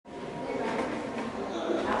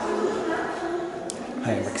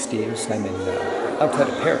Hi, I'm Rick Steves. I'm outside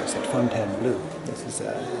of Paris at Fontainebleau. This is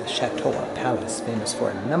a chateau, a palace, famous for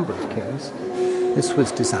a number of kings. This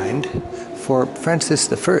was designed for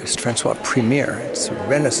Francis I, Francois Premier. It's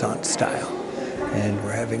Renaissance style. And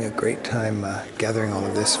we're having a great time gathering all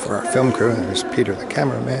of this for our film crew. There's Peter the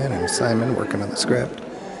cameraman and Simon working on the script.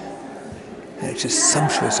 And it's just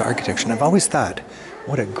sumptuous architecture. And I've always thought,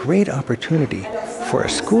 what a great opportunity for a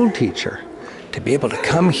school teacher to be able to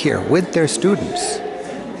come here with their students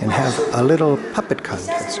and have a little puppet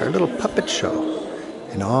contest or a little puppet show.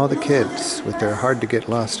 And all the kids with their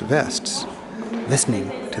hard-to-get-lost vests listening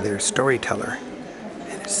to their storyteller.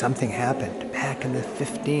 And something happened back in the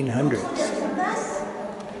 1500s.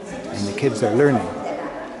 And the kids are learning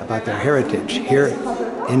about their heritage here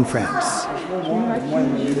in France.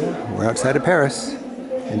 We're outside of Paris,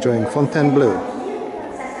 enjoying Fontainebleau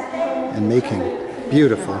and making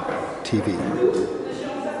beautiful TV.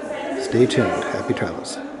 Stay tuned. Happy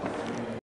travels.